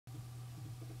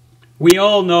We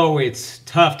all know it's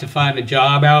tough to find a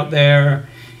job out there.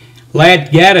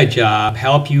 Let Get a Job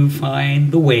help you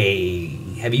find the way.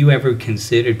 Have you ever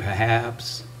considered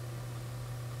perhaps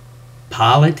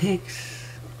politics?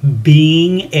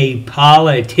 Being a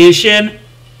politician?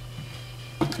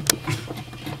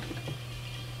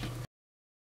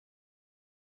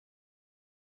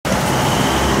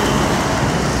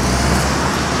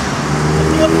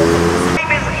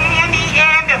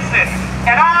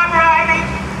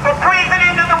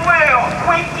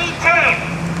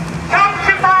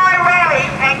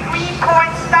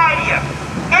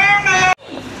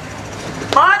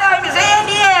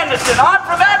 I'm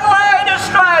from Adelaide,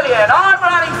 Australia, and I'm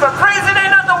running for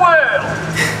President of the world.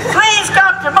 Please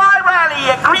come to my rally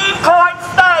at Greenpoint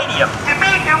Stadium to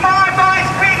meet my Vice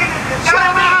President.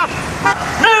 Shut up!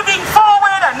 Moving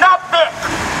forward and not back.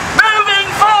 Moving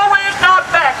forward, not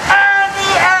back.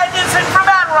 Andy Anderson from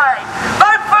Adelaide.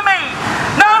 Vote for me.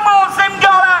 No more Zim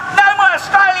dollar, no more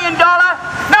Australian dollar,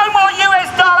 no more US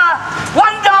dollar. $1,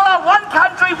 one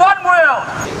country, one world.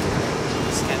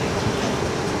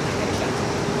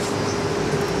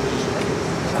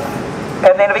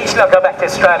 And then eventually I'll go back to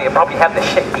Australia and probably have the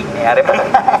shit beaten out of me.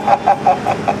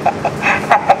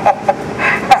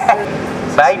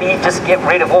 Maybe just get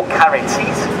rid of all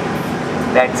currencies.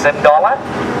 That Zim dollar,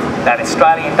 that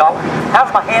Australian dollar.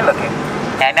 How's my hair looking?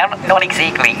 Now, not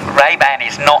exactly. Ray-Ban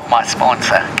is not my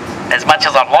sponsor. As much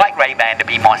as I'd like Ray-Ban to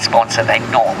be my sponsor, they're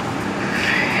not.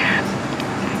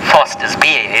 Foster's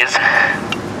beer is.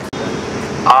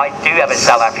 I do have a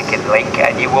South African link,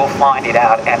 and you will find it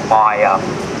out at my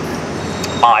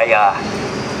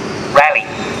rally,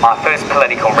 my first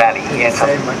political rally. Yes.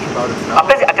 Did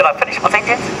I finish my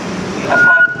sentence?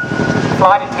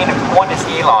 Flight attendant for Qantas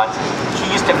Airlines. She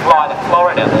used to fly to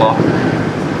Florida a lot,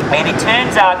 and it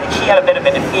turns out that she had a bit of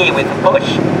an affair with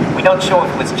Bush. We're not sure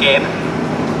if it was Jeb,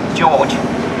 George,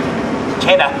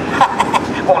 Jenna,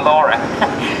 or Laura,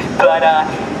 but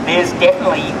there's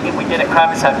definitely, we did a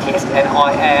chromosome test, and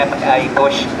I am a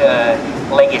Bush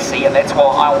legacy, and that's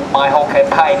why my whole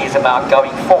campaign is about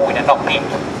going forward and not back.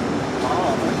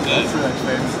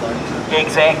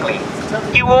 Exactly.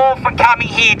 Thank you all for coming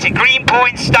here to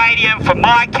Greenpoint Stadium for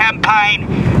my campaign,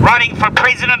 running for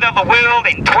President of the World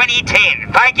in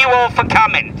 2010. Thank you all for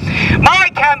coming. My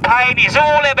campaign is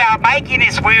all about making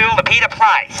this world a better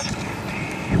place.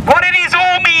 What it is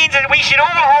all means is we should all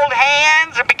hold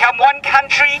hands and become one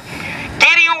country,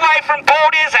 getting away from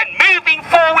borders and moving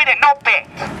forward and not back.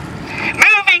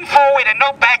 Moving forward and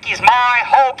not back is my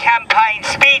whole campaign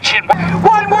speech. And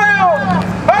one world!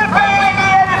 Vote for Andy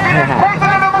Anderson as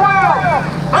President of the world!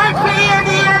 Vote for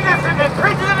Andy Anderson as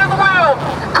President of the world!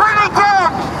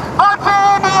 2010! Vote for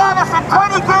Andy Anderson,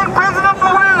 2010 President of the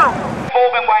world! We've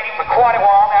all been waiting for quite a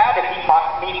while now to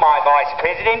meet my Vice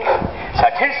President. So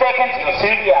 2 seconds, you'll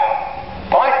soon be out.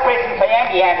 Vice President for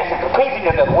Andy Anderson for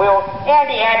President of the world.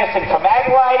 Andy Anderson from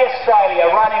Adelaide, Australia,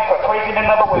 running for President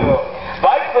of the world.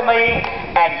 Vote for me,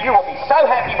 and you will be so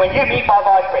happy when you meet my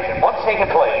Vice President. 1 second,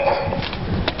 please.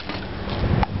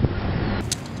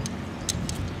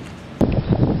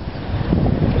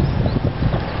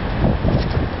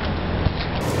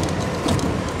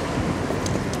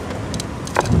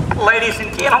 Ladies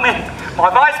and gentlemen, my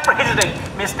Vice President,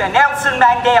 Mr. Nelson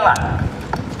Mandela.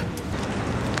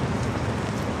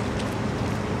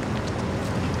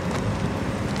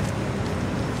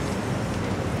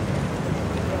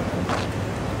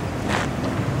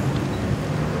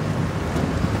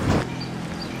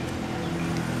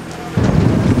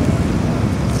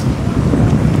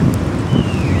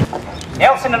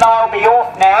 Nelson and I will be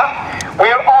off now.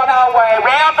 We're on our way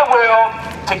around the world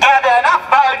to gather enough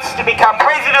votes to become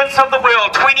presidents of the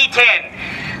world 2010.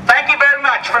 Thank you very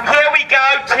much. From here we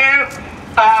go to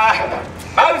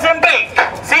Mozambique.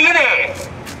 See you there.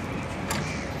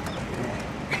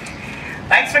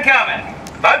 Thanks for coming.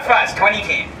 Vote for us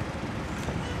 2010.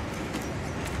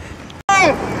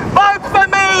 Vote for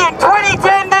me in 2010.